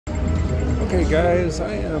Okay guys,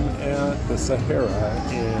 I am at the Sahara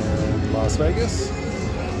in Las Vegas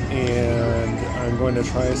and I'm going to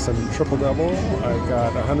try some triple double. I've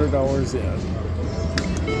got $100 in.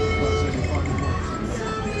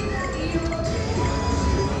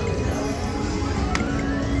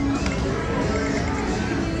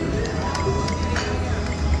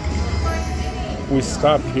 We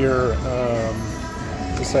stopped here,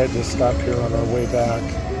 decided to stop here on our way back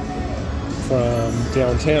from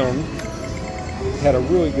downtown. Had a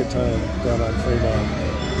really good time down on Fremont.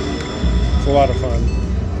 It's a lot of fun.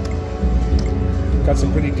 Got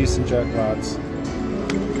some pretty decent jackpots.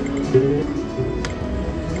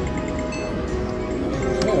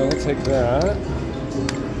 Okay, we'll take that.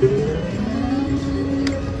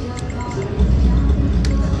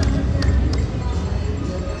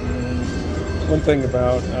 One thing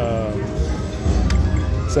about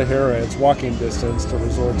Sahara, it's walking distance to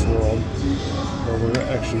Resorts World, where we're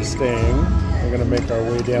actually staying. We're going to make our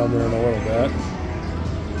way down there in a little bit.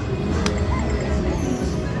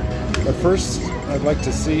 But first, I'd like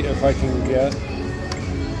to see if I can get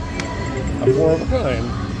a 4 of a kind.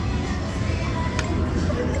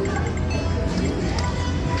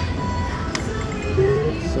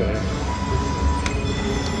 Let's see.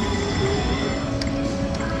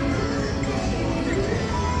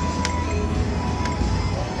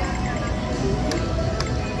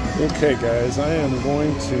 Okay guys, I am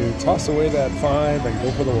going to toss away that 5 and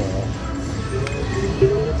go for the whale.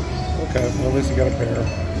 Okay, well at least we got a pair.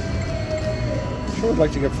 Sure would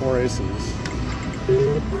like to get 4 aces.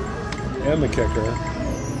 And the kicker.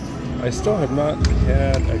 I still have not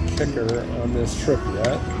had a kicker on this trip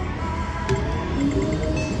yet.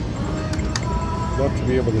 Love to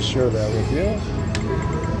be able to share that with you.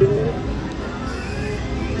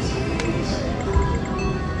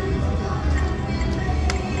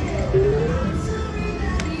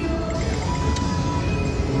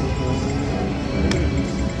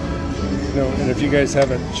 And if you guys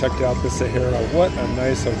haven't checked out the Sahara, what a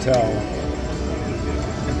nice hotel.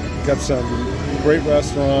 Got some great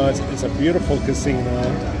restaurants. It's a beautiful casino.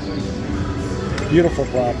 Beautiful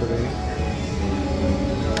property.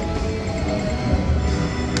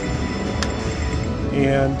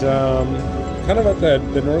 And kind of at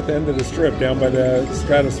the north end of the strip, down by the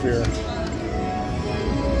Stratosphere.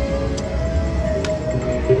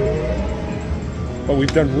 But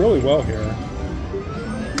we've done really well here.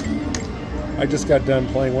 I just got done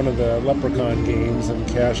playing one of the Leprechaun games and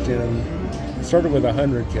cashed in. Started with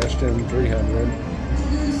 100, cashed in 300.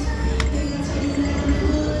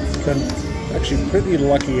 Been actually pretty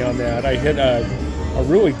lucky on that. I hit a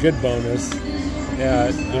really good bonus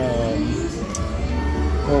at,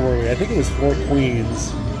 where were we? I think it was 4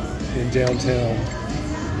 Queens in downtown.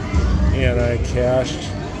 And I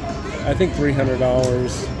cashed, I think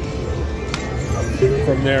 $300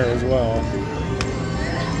 from there as well.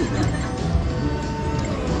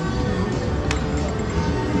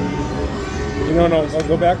 You know, and I'll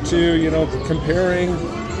go back to, comparing.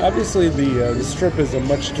 Obviously, the Strip is a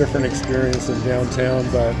much different experience than downtown,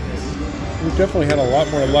 but we've definitely had a lot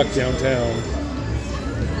more luck downtown.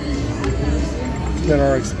 It's been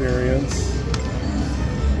our experience.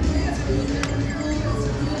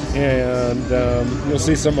 And you'll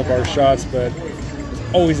see some of our shots, but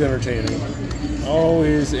always entertaining.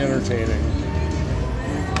 Always entertaining.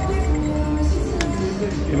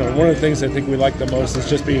 One of the things I think we like the most is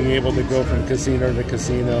just being able to go from casino to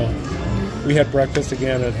casino. We had breakfast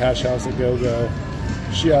again at Hash House at Go-Go.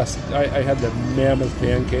 I had the mammoth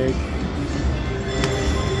pancake.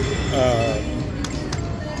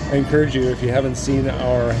 I encourage you, if you haven't seen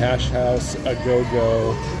our Hash House at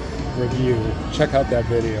Go-Go review, check out that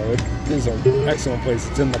video. It is an excellent place.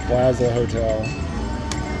 It's in the Plaza Hotel.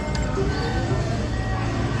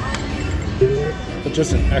 But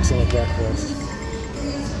just an excellent breakfast.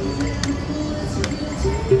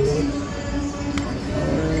 Do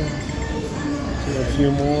a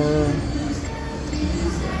few more.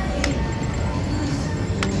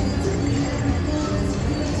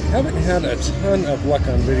 Haven't had a ton of luck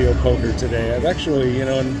on video poker today. I've actually, and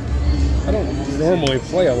I don't normally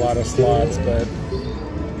play a lot of slots, but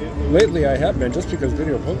lately I have been, just because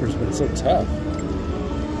video poker's been so tough.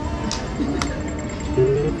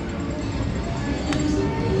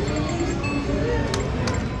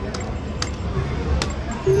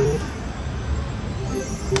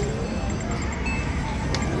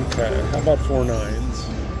 Okay, how about 4 9s?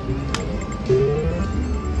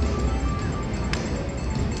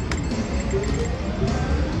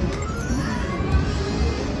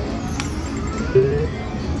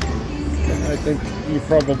 I think you've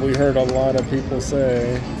probably heard a lot of people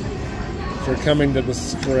say, if you're coming to the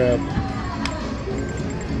Strip,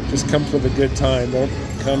 Just come for the good time. Don't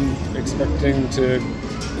come expecting to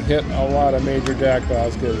hit a lot of major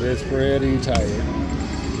jackpots because it's pretty tight.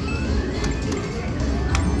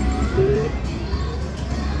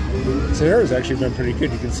 Sahara's actually been pretty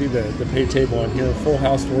good. You can see the pay table on here. Full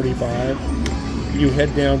House 45. You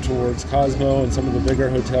head down towards Cosmo and some of the bigger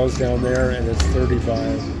hotels down there, and it's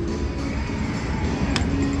 35.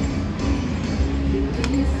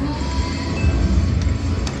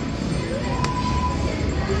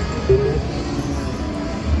 Do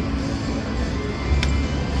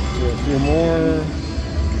a few more.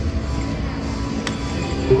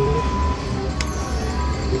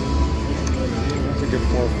 That's a good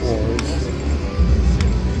 4 4s.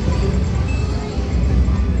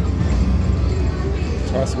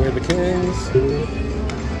 Toss away the kings.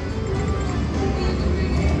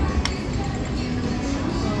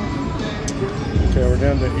 Okay, we're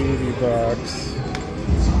down to $80.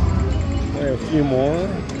 Play a few more.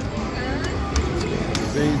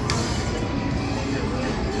 Eights.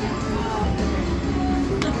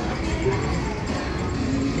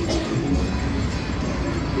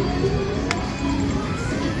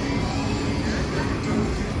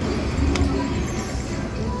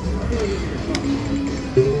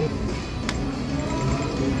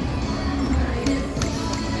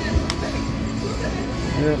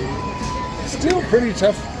 Yeah. Still pretty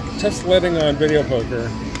tough sledding on video poker.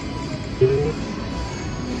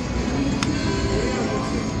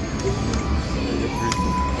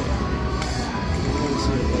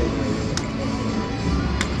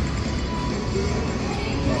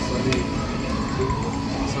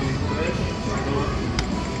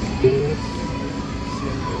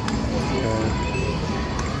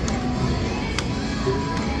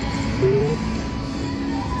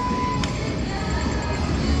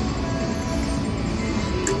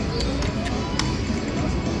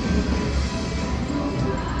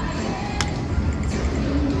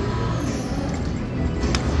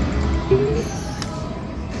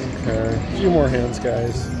 Okay, a few more hands,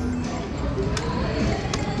 guys.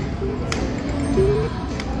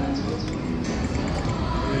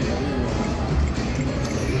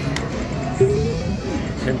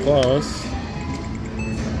 Came close.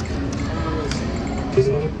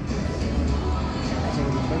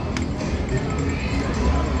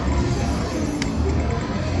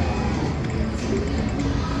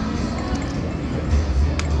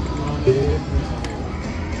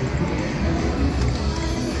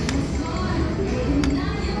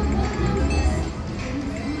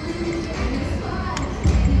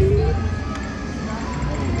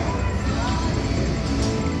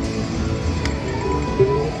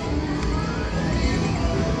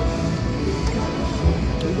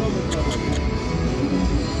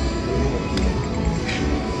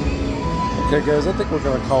 Okay, guys, I think we're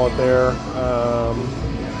going to call it there.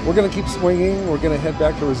 We're going to keep swinging. We're going to head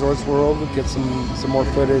back to Resorts World, get some more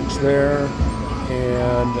footage there,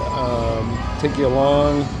 and take you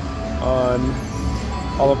along on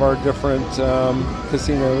all of our different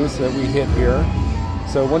casinos that we hit here.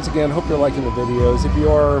 So once again, hope you're liking the videos. If you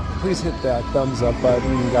are, please hit that thumbs up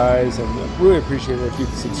button, guys, and really appreciate it if you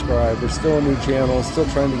could subscribe. We're still a new channel, still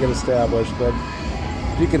trying to get established, but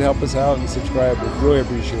if you could help us out and subscribe, we'd really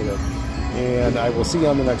appreciate it. And I will see you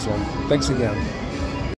on the next one. Thanks again.